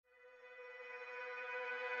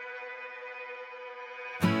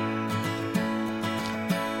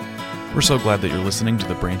We're so glad that you're listening to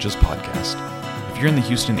the Branches podcast. If you're in the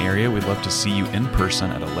Houston area, we'd love to see you in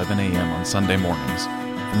person at 11 a.m. on Sunday mornings.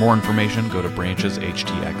 For more information, go to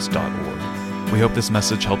brancheshtx.org. We hope this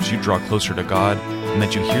message helps you draw closer to God and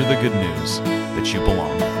that you hear the good news that you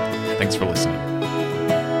belong. Thanks for listening.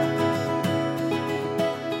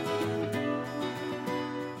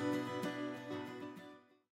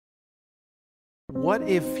 What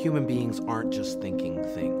if human beings aren't just thinking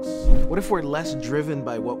things? What if we're less driven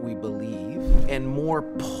by what we believe and more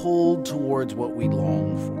pulled towards what we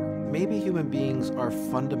long for? Maybe human beings are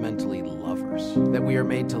fundamentally lovers, that we are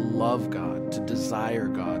made to love God, to desire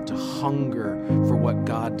God, to hunger for what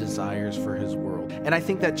God desires for His world. And I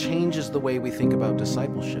think that changes the way we think about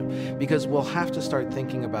discipleship, because we'll have to start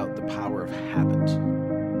thinking about the power of habit.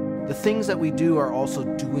 The things that we do are also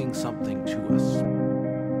doing something to us.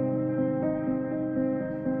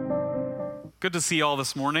 Good to see you all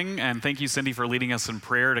this morning, and thank you, Cindy, for leading us in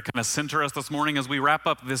prayer to kind of center us this morning as we wrap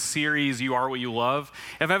up this series, You Are What You Love.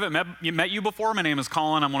 If I haven't met you before, my name is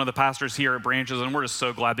Colin. I'm one of the pastors here at Branches, and we're just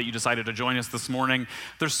so glad that you decided to join us this morning.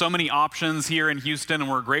 There's so many options here in Houston,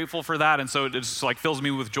 and we're grateful for that, and so it just fills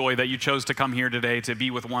me with joy that you chose to come here today to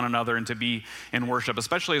be with one another and to be in worship,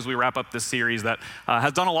 especially as we wrap up this series that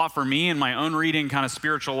has done a lot for me in my own reading, kind of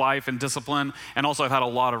spiritual life and discipline, and also I've had a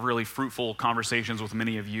lot of really fruitful conversations with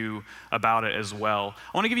many of you about it as well.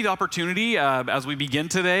 I want to give you the opportunity as we begin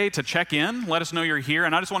today to check in, let us know you're here,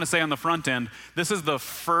 and I just want to say on the front end, this is the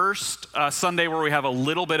first Sunday where we have a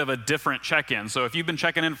little bit of a different check-in. So if you've been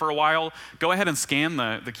checking in for a while, go ahead and scan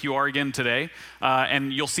the QR again today,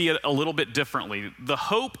 and you'll see it a little bit differently. The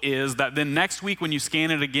hope is that then next week when you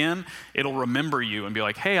scan it again, it'll remember you and be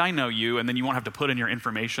like, hey, I know you, and then you won't have to put in your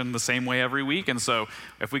information the same way every week. And so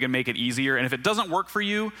if we can make it easier, and if it doesn't work for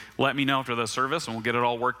you, let me know after the service and we'll get it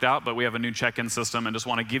all worked out. But we have a new check-in system and just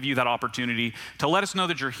want to give you that opportunity to let us know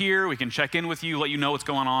that you're here. We can check in with you, let you know what's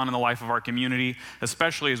going on in the life of our community,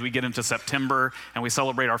 especially as we get into September and we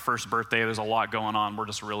celebrate our first birthday. There's a lot going on. We're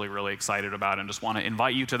just really, really excited about it and just want to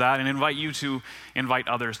invite you to that and invite you to invite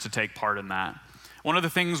others to take part in that. One of the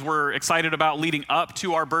things we're excited about leading up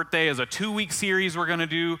to our birthday is a 2-week series we're going to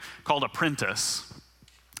do called Apprentice.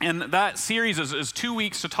 And that series is 2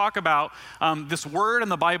 weeks to talk about this word in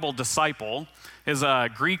the Bible, disciple, is a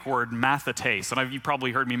Greek word, mathetes. And you've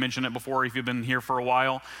probably heard me mention it before if you've been here for a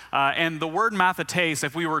while. And the word mathetes,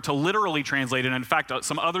 if we were to literally translate it, in fact,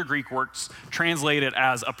 some other Greek words translate it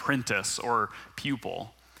as apprentice or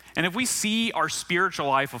pupil. And if we see our spiritual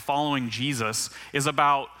life of following Jesus is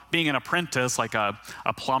about being an apprentice, like a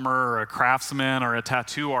plumber or a craftsman or a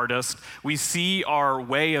tattoo artist, we see our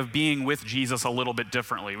way of being with Jesus a little bit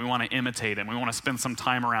differently. We want to imitate him. We want to spend some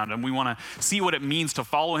time around him. We want to see what it means to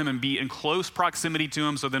follow him and be in close proximity to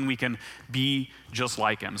him so then we can be just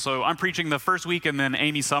like him. So I'm preaching the first week, and then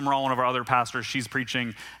Amy Summerall, one of our other pastors, she's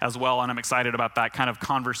preaching as well, and I'm excited about that kind of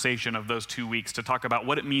conversation of those 2 weeks to talk about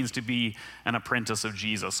what it means to be an apprentice of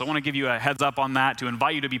Jesus. So I want to give you a heads up on that, to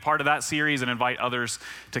invite you to be part of that series and invite others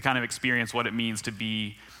to kind of experience what it means to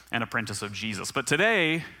be an apprentice of Jesus. But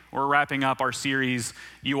today, we're wrapping up our series,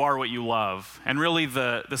 You Are What You Love. And really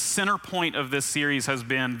the center point of this series has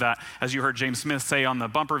been that, as you heard James Smith say on the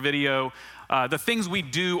bumper video, the things we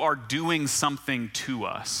do are doing something to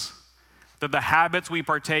us. That the habits we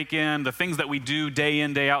partake in, the things that we do day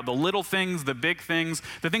in, day out, the little things, the big things,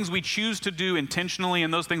 the things we choose to do intentionally,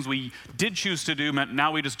 and those things we did choose to do,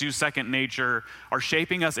 now we just do second nature, are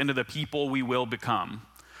shaping us into the people we will become.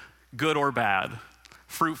 Good or bad,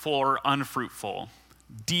 fruitful or unfruitful,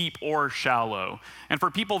 deep or shallow. And for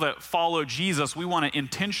people that follow Jesus, we want to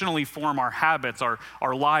intentionally form our habits,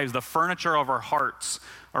 our lives, the furniture of our hearts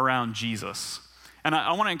around Jesus. And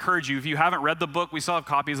I want to encourage you, if you haven't read the book, we still have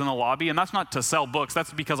copies in the lobby, and that's not to sell books,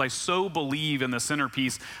 that's because I so believe in the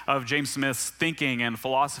centerpiece of James Smith's thinking and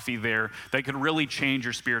philosophy there that could really change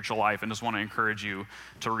your spiritual life, and just want to encourage you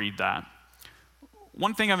to read that.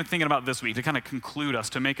 One thing I've been thinking about this week to kind of conclude us,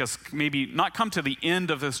 to make us maybe not come to the end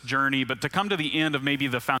of this journey, but to come to the end of maybe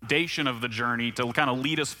the foundation of the journey to kind of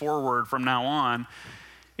lead us forward from now on,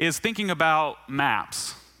 is thinking about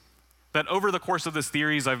maps. That over the course of this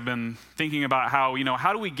series, I've been thinking about how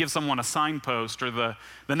do we give someone a signpost or the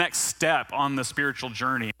next step on the spiritual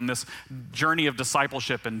journey, on this journey of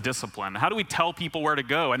discipleship and discipline? How do we tell people where to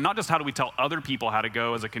go? And not just how do we tell other people how to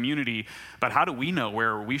go as a community, but how do we know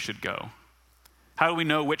where we should go? How do we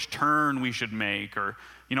know which turn we should make, or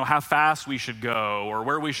how fast we should go, or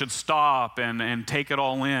where we should stop and take it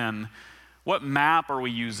all in? What map are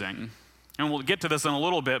we using? And we'll get to this in a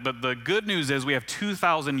little bit, but the good news is we have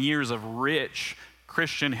 2,000 years of rich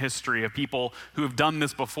Christian history of people who have done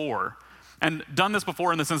this before. and done this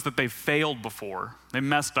before in the sense that they've failed before, they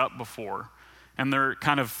messed up before, and they're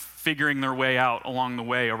kind of figuring their way out along the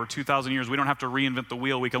way. Over 2,000 years, we don't have to reinvent the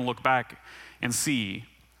wheel. We can look back and see.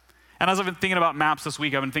 And as I've been thinking about maps this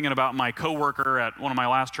week, I've been thinking about my coworker at one of my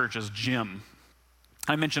last churches, Jim.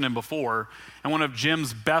 I mentioned him before, and one of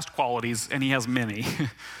Jim's best qualities, and he has many,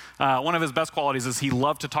 one of his best qualities is he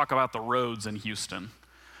loved to talk about the roads in Houston.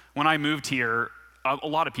 When I moved here, a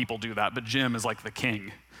lot of people do that, but Jim is like the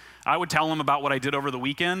king. I would tell him about what I did over the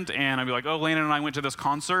weekend, and I'd be like, oh, Landon and I went to this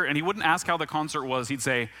concert, and he wouldn't ask how the concert was. He'd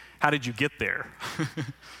say, how did you get there?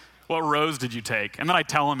 What roads did you take? And then I'd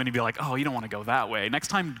tell him, and he'd be like, oh, you don't want to go that way. Next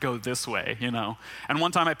time, go this way, you know. And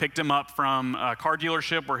one time I picked him up from a car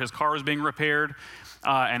dealership where his car was being repaired,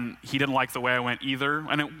 and he didn't like the way I went either.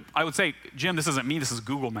 And I would say, Jim, this isn't me, this is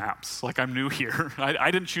Google Maps. Like, I'm new here.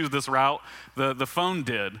 I didn't choose this route. The phone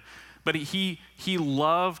did. But he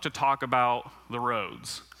loved to talk about the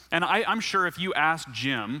roads. And I'm sure if you asked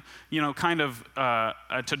Jim, you know, kind of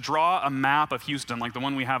to draw a map of Houston, like the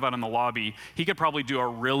one we have out in the lobby, he could probably do a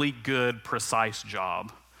really good, precise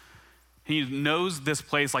job. He knows this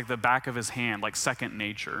place like the back of his hand, like second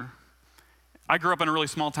nature. I grew up in a really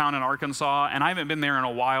small town in Arkansas, and I haven't been there in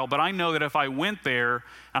a while, but I know that if I went there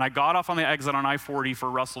and I got off on the exit on I-40 for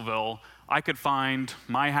Russellville, I could find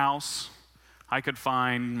my house, I could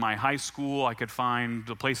find my high school, I could find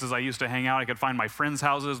the places I used to hang out, I could find my friends'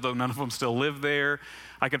 houses, though none of them still live there.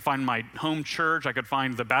 I could find my home church, I could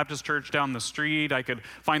find the Baptist church down the street, I could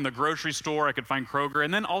find the grocery store, I could find Kroger,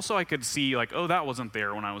 and then also I could see like, oh, that wasn't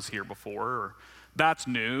there when I was here before, or that's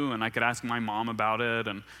new, and I could ask my mom about it,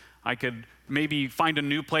 and I could maybe find a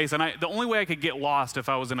new place, and the only way I could get lost if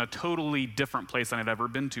I was in a totally different place than I'd ever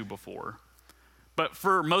been to before. But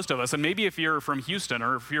for most of us, and maybe if you're from Houston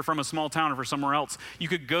or if you're from a small town or for somewhere else, you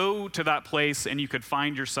could go to that place and you could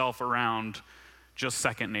find yourself around just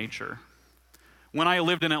second nature. When I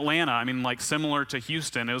lived in Atlanta, I mean, like similar to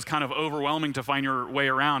Houston, it was kind of overwhelming to find your way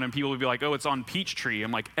around, and people would be like, oh, it's on Peachtree.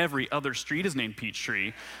 I'm like, every other street is named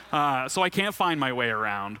Peachtree, so I can't find my way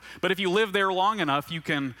around. But if you live there long enough, you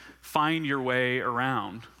can find your way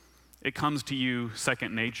around. It comes to you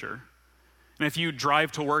second nature. And if you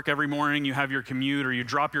drive to work every morning, you have your commute, or you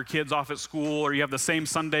drop your kids off at school, or you have the same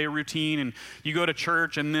Sunday routine, and you go to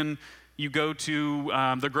church, and then you go to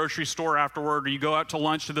the grocery store afterward, or you go out to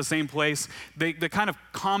lunch to the same place, the kind of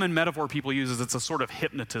common metaphor people use is it's a sort of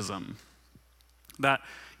hypnotism. That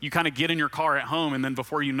you kind of get in your car at home, and then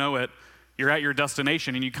before you know it, you're at your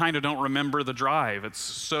destination, and you kind of don't remember the drive. It's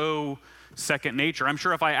so second nature. I'm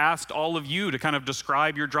sure if I asked all of you to kind of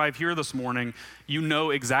describe your drive here this morning, you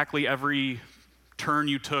know exactly every turn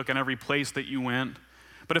you took and every place that you went.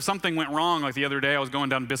 But if something went wrong, like the other day I was going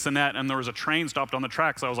down Bissonnette and there was a train stopped on the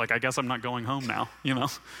tracks, I was like, I guess I'm not going home now, you know?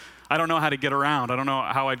 I don't know how to get around. I don't know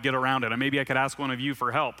how I'd get around it. And maybe I could ask one of you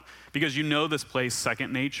for help because you know this place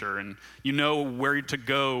second nature, and you know where to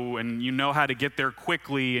go, and you know how to get there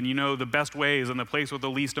quickly, and you know the best ways and the place with the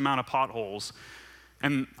least amount of potholes.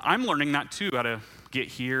 And I'm learning that too, how to get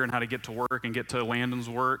here and how to get to work and get to Landon's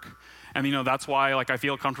work. And you know, that's why like I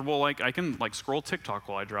feel comfortable, like I can like scroll TikTok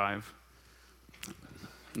while I drive.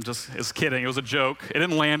 It's kidding, it was a joke. It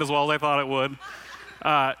didn't land as well as I thought it would.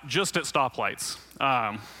 Just at stoplights.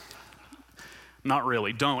 Not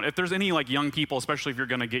really, don't. If there's any like young people, especially if you're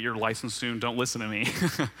gonna get your license soon, don't listen to me.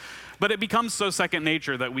 But it becomes so second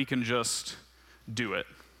nature that we can just do it.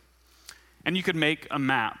 And you could make a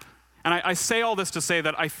map. And I say all this to say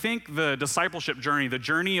that I think the discipleship journey, the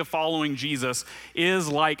journey of following Jesus, is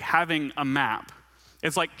like having a map.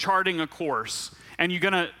 It's like charting a course. And you're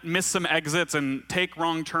gonna miss some exits and take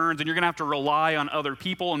wrong turns, and you're gonna have to rely on other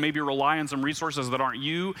people and maybe rely on some resources that aren't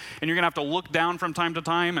you. And you're gonna have to look down from time to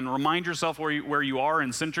time and remind yourself where you are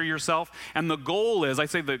and center yourself. And the goal is, I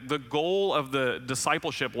say the goal of the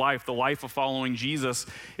discipleship life, the life of following Jesus,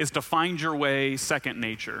 is to find your way second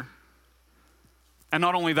nature. And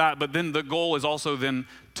not only that, but then the goal is also then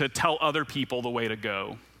to tell other people the way to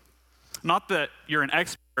go. Not that you're an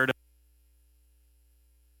expert.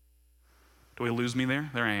 Do we lose me there?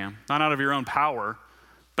 There I am. Not out of your own power,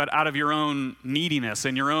 but out of your own neediness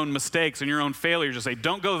and your own mistakes and your own failures. Just say,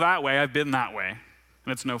 don't go that way, I've been that way.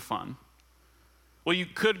 And it's no fun. Well, you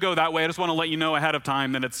could go that way. I just want to let you know ahead of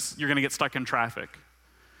time that you're going to get stuck in traffic.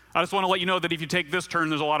 I just want to let you know that if you take this turn,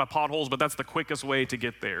 there's a lot of potholes, but that's the quickest way to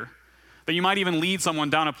get there. That you might even lead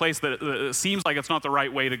someone down a place that seems like it's not the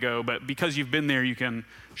right way to go, but because you've been there, you can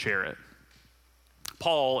share it.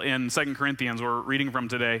 Paul in 2 Corinthians, we're reading from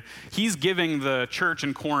today, he's giving the church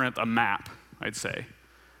in Corinth a map, I'd say,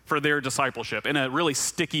 for their discipleship in a really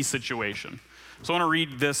sticky situation. So I want to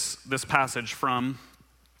read this passage from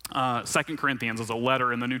 2 Corinthians is a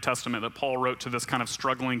letter in the New Testament that Paul wrote to this kind of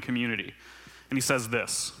struggling community. And he says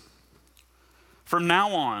this, "From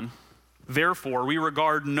now on, therefore, we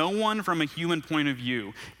regard no one from a human point of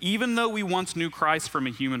view. Even though we once knew Christ from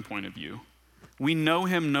a human point of view, we know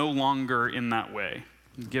him no longer in that way,"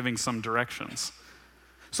 giving some directions.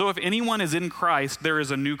 "So if anyone is in Christ, there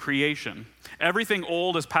is a new creation. Everything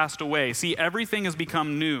old has passed away. See, everything has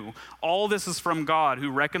become new. All this is from God, who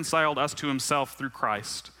reconciled us to himself through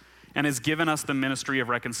Christ and has given us the ministry of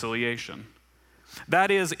reconciliation. That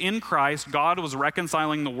is, in Christ, God was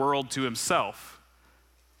reconciling the world to himself,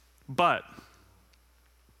 but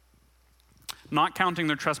not counting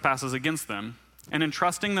their trespasses against them, and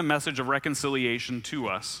entrusting the message of reconciliation to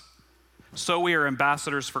us. So we are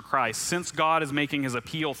ambassadors for Christ. Since God is making his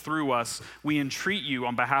appeal through us, we entreat you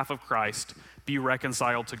on behalf of Christ, be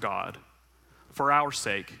reconciled to God. For our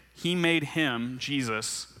sake, he made him,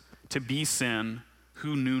 Jesus, to be sin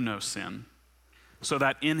who knew no sin, so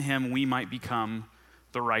that in him we might become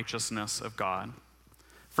the righteousness of God."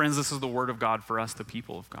 Friends, this is the word of God for us, the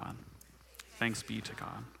people of God. Thanks be to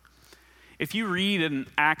God. If you read in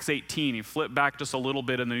Acts 18, you flip back just a little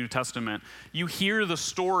bit in the New Testament, you hear the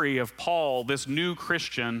story of Paul, this new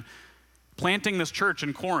Christian, planting this church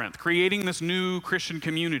in Corinth, creating this new Christian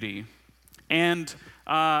community. And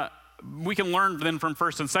we can learn then from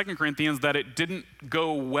 1st and 2nd Corinthians that it didn't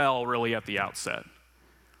go well really at the outset.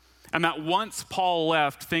 And that once Paul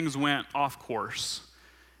left, things went off course.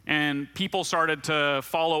 And people started to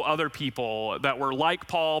follow other people that were like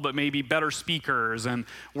Paul, but maybe better speakers and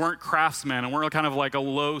weren't craftsmen and weren't kind of like a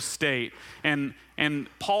low state. And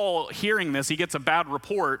Paul, hearing this, he gets a bad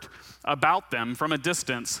report about them from a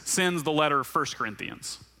distance, sends the letter 1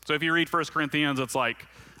 Corinthians. So if you read 1 Corinthians, it's like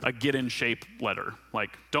a get in shape letter,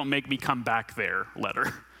 like don't make me come back there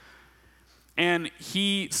letter. And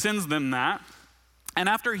he sends them that. And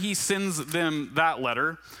after he sends them that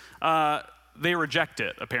letter, they reject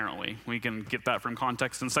it, apparently. We can get that from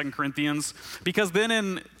context in 2 Corinthians. Because then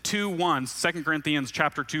in 2:1, 2 Corinthians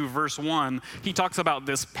chapter 2, verse 1, he talks about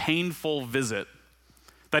this painful visit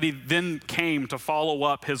that he then came to follow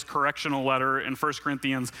up his correctional letter in 1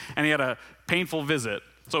 Corinthians, and he had a painful visit.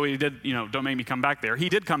 So he did, don't make me come back there. He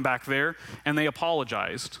did come back there, and they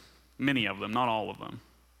apologized. Many of them, not all of them.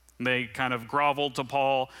 They kind of groveled to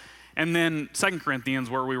Paul. And then 2 Corinthians,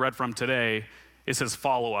 where we read from today, is his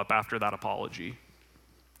follow-up after that apology.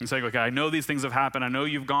 He's saying, okay, I know these things have happened. I know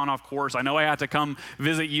you've gone off course. I know I had to come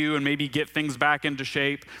visit you and maybe get things back into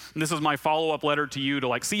shape. And this is my follow-up letter to you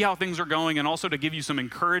to see how things are going and also to give you some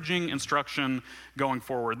encouraging instruction going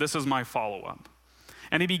forward. This is my follow-up.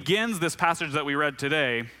 And he begins this passage that we read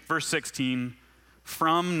today, verse 16,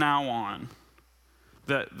 from now on.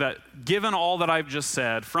 That given all that I've just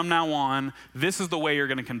said, from now on, this is the way you're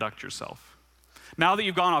going to conduct yourself. Now that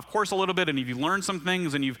you've gone off course a little bit and you've learned some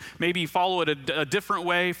things and you've maybe followed a different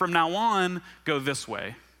way, from now on, go this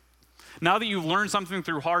way. Now that you've learned something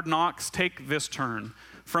through hard knocks, take this turn.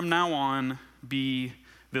 From now on, be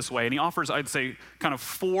this way. And he offers, I'd say, kind of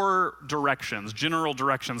 4 directions, general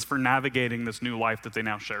directions for navigating this new life that they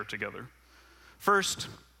now share together. First,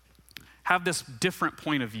 have this different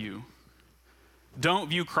point of view. Don't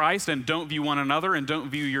view Christ and don't view one another and don't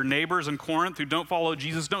view your neighbors in Corinth who don't follow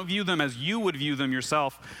Jesus. Don't view them as you would view them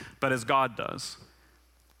yourself, but as God does.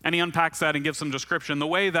 And he unpacks that and gives some description. The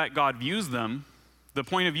way that God views them, the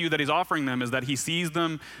point of view that he's offering them is that he sees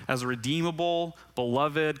them as redeemable,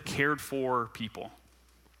 beloved, cared for people.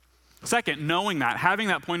 Second, knowing that, having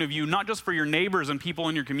that point of view, not just for your neighbors and people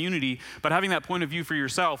in your community, but having that point of view for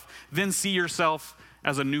yourself, then see yourself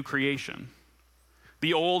as a new creation.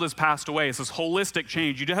 The old has passed away. It's this holistic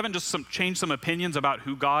change. You haven't just changed some opinions about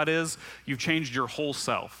who God is. You've changed your whole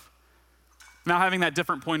self. Now, having that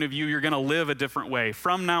different point of view, you're going to live a different way.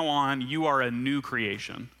 From now on, you are a new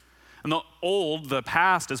creation. And the old, the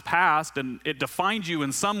past is past, and it defines you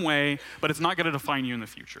in some way, but it's not going to define you in the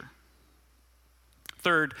future.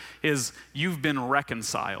 Third is you've been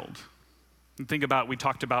reconciled. Think about, we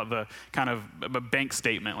talked about the kind of a bank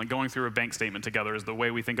statement, like going through a bank statement together is the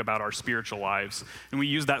way we think about our spiritual lives. And we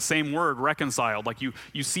use that same word, reconciled, like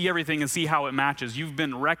you see everything and see how it matches. You've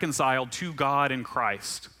been reconciled to God in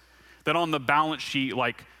Christ. That on the balance sheet,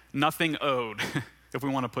 like nothing owed, if we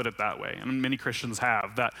want to put it that way. And many Christians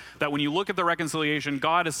have. That when you look at the reconciliation,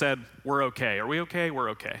 God has said, we're okay. Are we okay? We're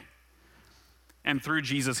okay. And through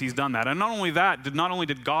Jesus, he's done that. And not only that, not only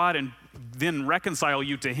did God and then reconcile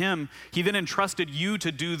you to him, he then entrusted you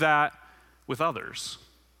to do that with others.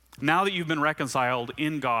 Now that you've been reconciled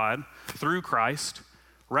in God through Christ,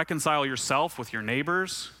 reconcile yourself with your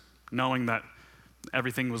neighbors, knowing that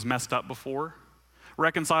everything was messed up before.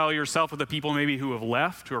 Reconcile yourself with the people maybe who have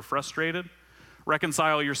left, who are frustrated.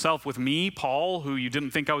 Reconcile yourself with me, Paul, who you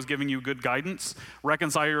didn't think I was giving you good guidance.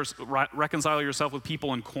 Reconcile yourself with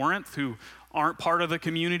people in Corinth who aren't part of the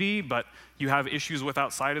community, but you have issues with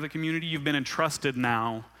outside of the community. You've been entrusted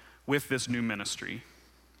now with this new ministry.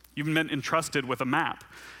 You've been entrusted with a map.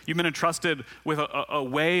 You've been entrusted with a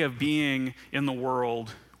way of being in the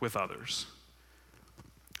world with others.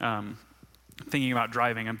 Thinking about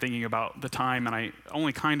driving, I'm thinking about the time, and I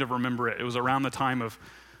only kind of remember it. It was around the time of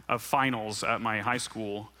finals at my high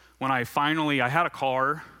school when I had a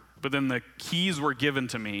car, but then the keys were given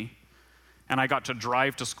to me, and I got to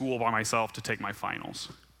drive to school by myself to take my finals.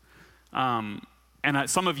 And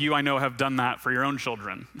some of you I know have done that for your own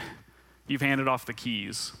children. You've handed off the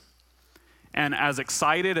keys. And as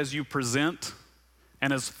excited as you present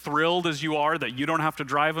and as thrilled as you are that you don't have to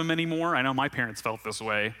drive them anymore, I know my parents felt this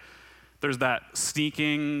way, there's that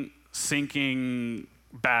sneaking, sinking,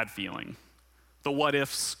 bad feeling. The what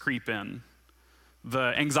ifs creep in.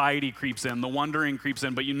 The anxiety creeps in. The wondering creeps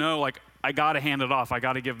in. But you know, like, I got to hand it off. I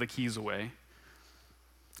got to give the keys away.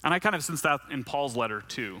 And I kind of sense that in Paul's letter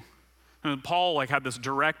too. And Paul had this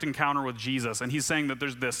direct encounter with Jesus, and he's saying that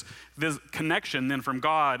there's this connection then from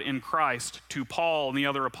God in Christ to Paul and the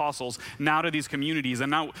other apostles, now to these communities.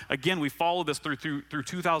 And now, again, we follow this through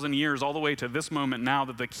 2,000 years all the way to this moment now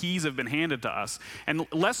that the keys have been handed to us. And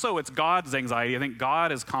less so it's God's anxiety. I think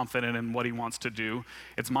God is confident in what he wants to do.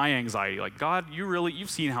 It's my anxiety. Like, God,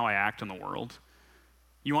 you've seen how I act in the world.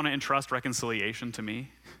 You want to entrust reconciliation to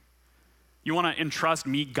me? You want to entrust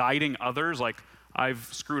me guiding others? Like, I've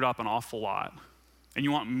screwed up an awful lot. And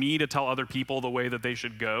you want me to tell other people the way that they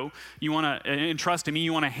should go. You want to entrust to me,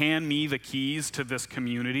 you want to hand me the keys to this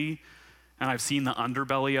community, and I've seen the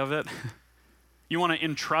underbelly of it. You want to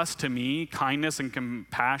entrust to me kindness and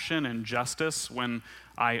compassion and justice when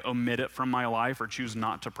I omit it from my life or choose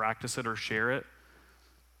not to practice it or share it.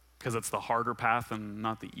 Because it's the harder path and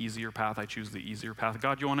not the easier path. I choose the easier path.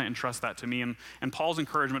 God, you want to entrust that to me? And Paul's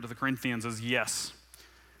encouragement to the Corinthians is yes.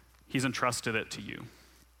 He's entrusted it to you.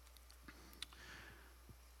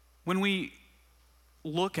 When we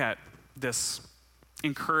look at this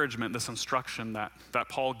encouragement, this instruction that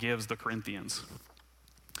Paul gives the Corinthians,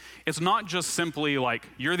 it's not just simply like,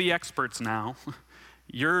 you're the experts now.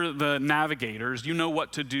 You're the navigators. You know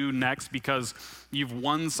what to do next because you've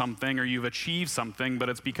won something or you've achieved something, but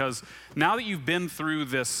it's because now that you've been through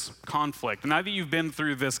this conflict, now that you've been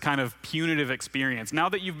through this kind of punitive experience, now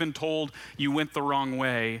that you've been told you went the wrong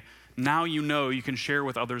way, now you know you can share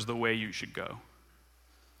with others the way you should go.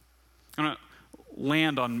 I'm going to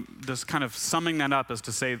land on this kind of summing that up is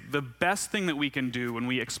to say the best thing that we can do when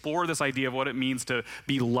we explore this idea of what it means to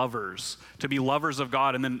be lovers of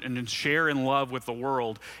God and then share in love with the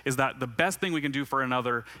world is that the best thing we can do for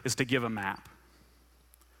another is to give a map,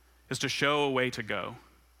 is to show a way to go.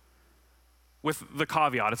 With the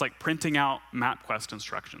caveat, it's like printing out MapQuest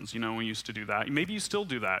instructions. You know, we used to do that. Maybe you still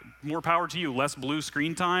do that. More power to you. Less blue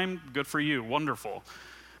screen time, good for you, wonderful.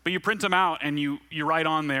 But you print them out and you write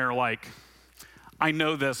on there like, I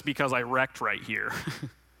know this because I wrecked right here.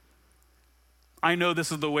 I know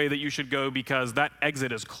this is the way that you should go because that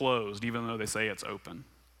exit is closed, even though they say it's open.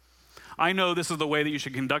 I know this is the way that you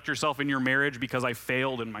should conduct yourself in your marriage because I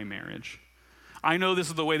failed in my marriage. I know this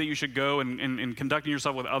is the way that you should go in conducting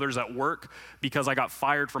yourself with others at work because I got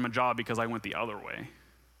fired from a job because I went the other way.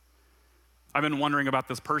 I've been wondering about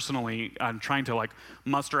this personally. I'm trying to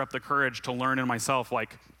muster up the courage to learn in myself, I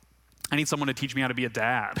need someone to teach me how to be a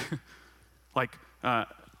dad.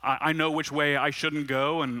 I know which way I shouldn't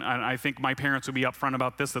go, and I think my parents would be upfront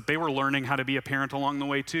about this, that they were learning how to be a parent along the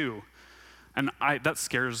way too. And that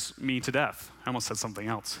scares me to death. I almost said something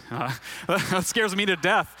else. That scares me to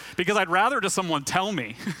death because I'd rather just someone tell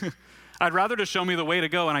me. I'd rather just show me the way to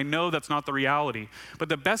go, and I know that's not the reality. But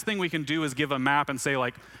the best thing we can do is give a map and say,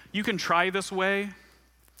 you can try this way,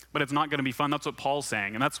 but it's not going to be fun. That's what Paul's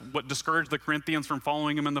saying, and that's what discouraged the Corinthians from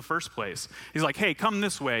following him in the first place. He's like, hey, come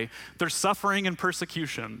this way. There's suffering and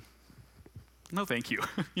persecution. No, thank you,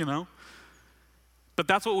 you know? But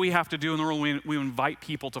that's what we have to do in the world. We invite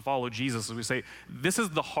people to follow Jesus. As we say, this is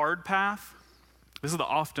the hard path. This is the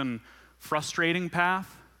often frustrating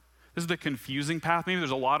path. This is the confusing path. Maybe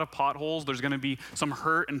there's a lot of potholes. There's going to be some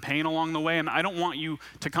hurt and pain along the way. And I don't want you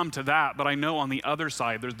to come to that, but I know on the other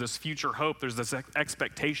side, there's this future hope. There's this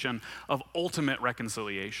expectation of ultimate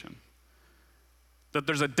reconciliation. That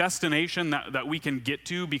there's a destination that we can get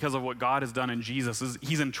to because of what God has done in Jesus.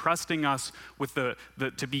 He's entrusting us with to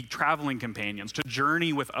be traveling companions, to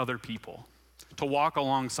journey with other people, to walk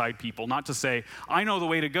alongside people, not to say, I know the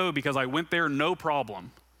way to go because I went there, no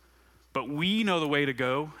problem. But we know the way to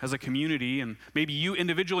go as a community, and maybe you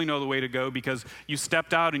individually know the way to go because you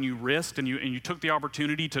stepped out and you risked and you took the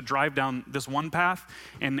opportunity to drive down this one path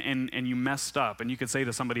and you messed up. And you could say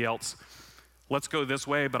to somebody else, let's go this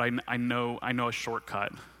way, but I know a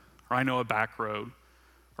shortcut, or I know a back road,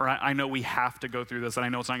 or I know we have to go through this, and I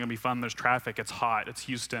know it's not going to be fun. There's traffic, it's hot, it's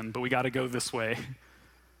Houston, but we got to go this way.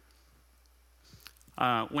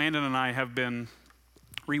 Landon and I have been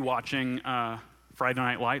rewatching Friday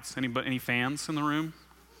Night Lights. Any fans in the room?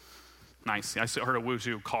 Nice. I heard a woo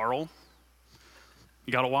too. Carl,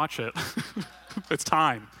 you got to watch it. It's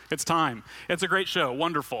time. It's a great show.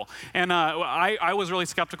 Wonderful. And I was really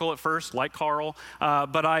skeptical at first, like Carl,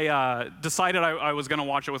 but I decided I was going to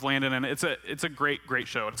watch it with Landon, and it's a great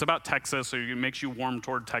show. It's about Texas, so it makes you warm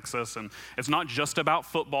toward Texas, and it's not just about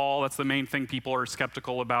football. That's the main thing people are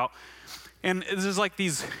skeptical about. And there's like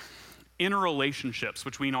these interrelationships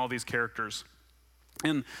between all these characters.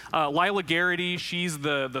 And Lila Garrity, she's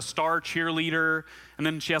the star cheerleader, and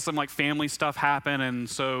then she has some like family stuff happen, and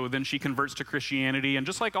so then she converts to Christianity. And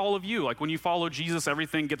just like all of you, like when you follow Jesus,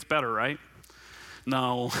 everything gets better, right?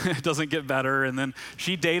 No, it doesn't get better. And then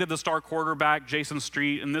she dated the star quarterback, Jason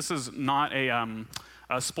Street, and this is not a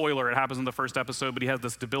spoiler. It happens in the first episode, but he has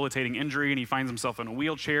this debilitating injury, and he finds himself in a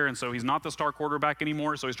wheelchair, and so he's not the star quarterback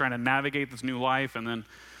anymore, so he's trying to navigate this new life. And then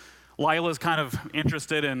Lila's kind of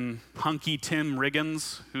interested in hunky Tim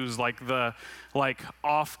Riggins, who's like the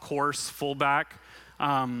off-course fullback.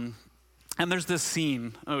 And there's this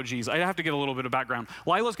scene. Oh, geez, I have to give a little bit of background.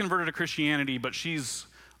 Lila's converted to Christianity, but she's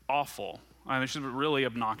awful. I mean, she's really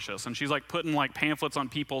obnoxious, and she's like putting like pamphlets on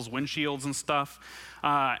people's windshields and stuff.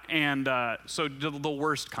 So the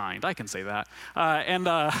worst kind, I can say that.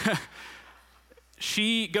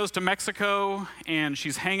 She goes to Mexico, and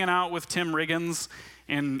she's hanging out with Tim Riggins.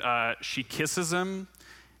 And she kisses him,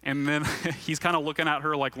 and then he's kind of looking at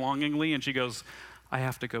her like longingly, and she goes, I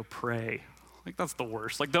have to go pray. Like, that's the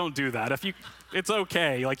worst. Like, don't do that. It's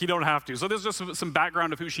okay. Like, you don't have to. So there's just some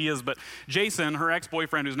background of who she is. But Jason, her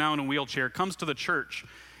ex-boyfriend, who's now in a wheelchair, comes to the church,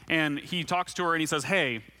 and he talks to her, and he says,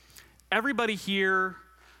 hey, everybody here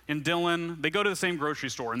in Dillon, they go to the same grocery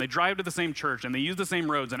store, and they drive to the same church, and they use the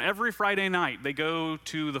same roads, and every Friday night, they go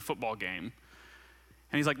to the football game.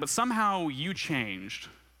 And he's like, but somehow you changed.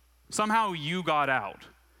 Somehow you got out.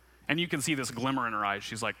 And you can see this glimmer in her eyes.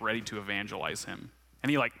 She's like ready to evangelize him. And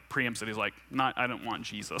he like preempts it. He's like, I don't want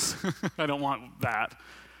Jesus. I don't want that.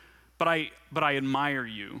 But I admire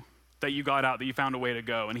you, that you got out, that you found a way to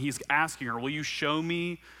go. And he's asking her, will you show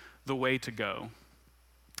me the way to go?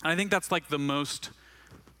 And I think that's like the most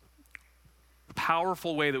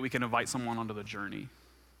powerful way that we can invite someone onto the journey.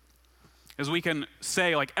 Is we can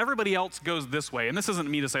say, like, everybody else goes this way. And this isn't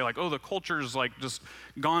me to say, like, oh, the culture's, like, just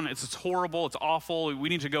gone. It's horrible. It's awful. We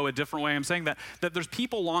need to go a different way. I'm saying that there's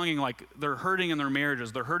people longing, like, they're hurting in their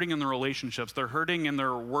marriages. They're hurting in their relationships. They're hurting in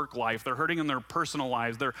their work life. They're hurting in their personal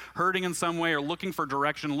lives. They're hurting in some way or looking for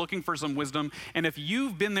direction, looking for some wisdom. And if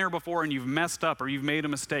you've been there before and you've messed up or you've made a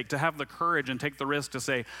mistake, to have the courage and take the risk to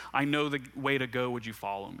say, I know the way to go. Would you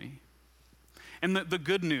follow me? And the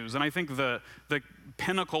good news, and I think the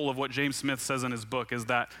pinnacle of what James Smith says in his book, is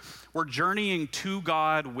that we're journeying to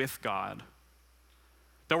God with God.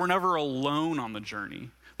 That we're never alone on the journey.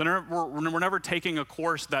 That we're never taking a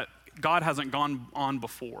course that God hasn't gone on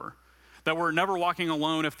before. That we're never walking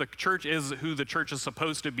alone. If the church is who the church is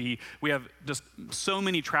supposed to be, we have just so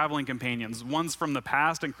many traveling companions. Ones from the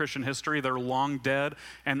past in Christian history, they're long dead.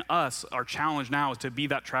 And us, our challenge now is to be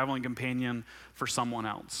that traveling companion for someone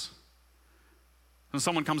else. And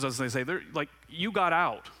someone comes to us and they say, they're like, you got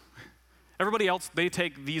out. Everybody else, they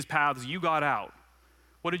take these paths, you got out.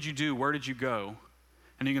 What did you do? Where did you go?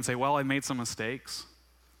 And you can say, well, I made some mistakes,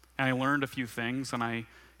 and I learned a few things, and I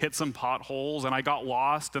hit some potholes, and I got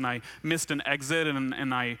lost, and I missed an exit,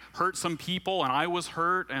 and I hurt some people, and I was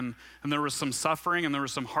hurt, and there was some suffering, and there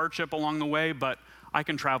was some hardship along the way, but I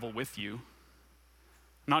can travel with you.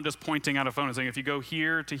 Not just pointing at a phone and saying, if you go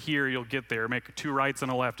here to here, you'll get there. Make 2 rights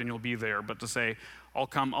and a left and you'll be there. But to say,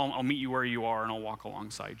 I'll meet you where you are and I'll walk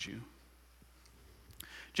alongside you.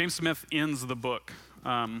 James Smith ends the book,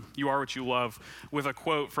 You Are What You Love, with a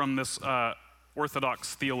quote from this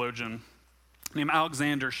Orthodox theologian named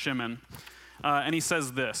Alexander Shimon. And he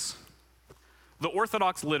says this, the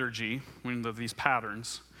Orthodox liturgy, these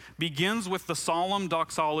patterns, begins with the solemn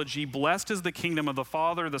doxology, blessed is the kingdom of the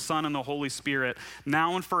Father, the Son, and the Holy Spirit,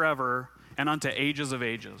 now and forever, and unto ages of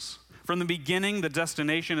ages. From the beginning, the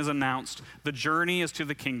destination is announced. The journey is to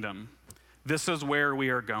the kingdom. This is where we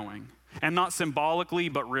are going. And not symbolically,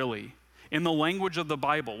 but really. In the language of the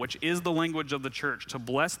Bible, which is the language of the church, to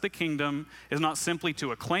bless the kingdom is not simply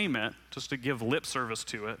to acclaim it, just to give lip service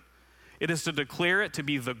to it. It is to declare it to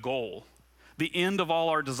be the goal, the end of all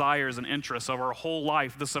our desires and interests of our whole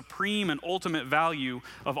life, the supreme and ultimate value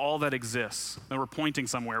of all that exists. That we're pointing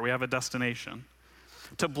somewhere. We have a destination.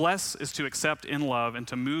 To bless is to accept in love and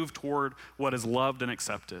to move toward what is loved and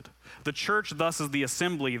accepted. The church thus is the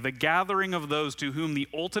assembly, the gathering of those to whom the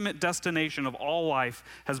ultimate destination of all life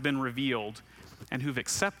has been revealed and who've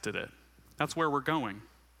accepted it. That's where we're going.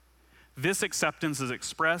 This acceptance is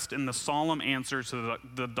expressed in the solemn answer to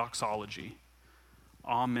the doxology.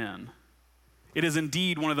 Amen. It is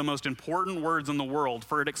indeed one of the most important words in the world,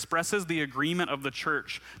 for it expresses the agreement of the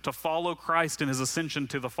church to follow Christ in his ascension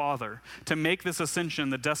to the Father, to make this ascension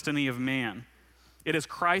the destiny of man. It is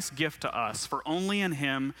Christ's gift to us, for only in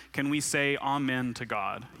him can we say amen to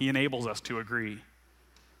God. He enables us to agree.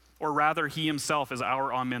 Or rather, he himself is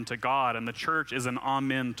our amen to God, and the church is an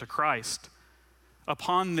amen to Christ.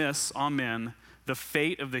 Upon this amen, the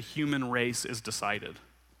fate of the human race is decided.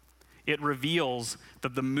 It reveals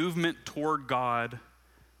that the movement toward God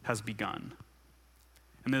has begun.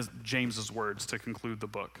 And this is James's words to conclude the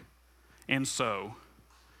book. And so,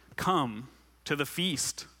 come to the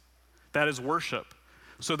feast, that is worship,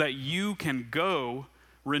 so that you can go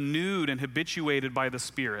renewed and habituated by the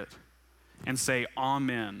Spirit and say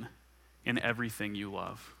amen in everything you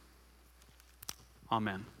love.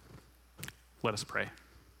 Amen. Let us pray.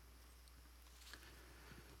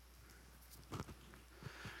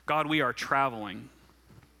 God, we are traveling.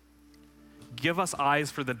 Give us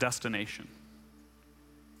eyes for the destination.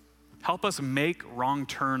 Help us make wrong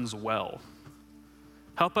turns well.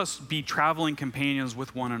 Help us be traveling companions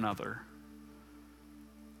with one another.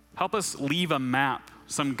 Help us leave a map,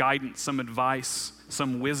 some guidance, some advice,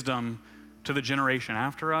 some wisdom to the generation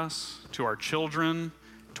after us, to our children,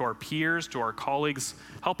 to our peers, to our colleagues.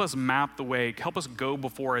 Help us map the way. Help us go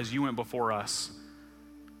before as you went before us.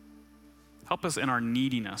 Help us in our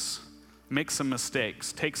neediness. Make some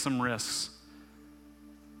mistakes. Take some risks.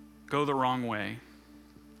 Go the wrong way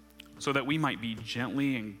so that we might be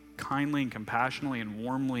gently and kindly and compassionately and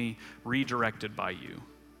warmly redirected by you.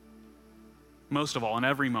 Most of all, in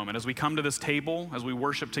every moment, as we come to this table, as we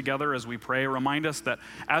worship together, as we pray, remind us that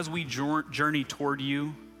as we journey toward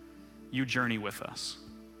you, you journey with us.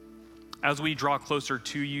 As we draw closer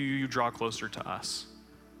to you, you draw closer to us.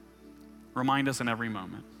 Remind us in every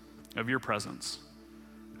moment of your presence,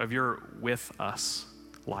 of your with us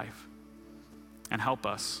life, and help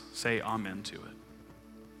us say amen to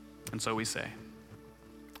it. And so we say,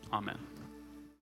 amen.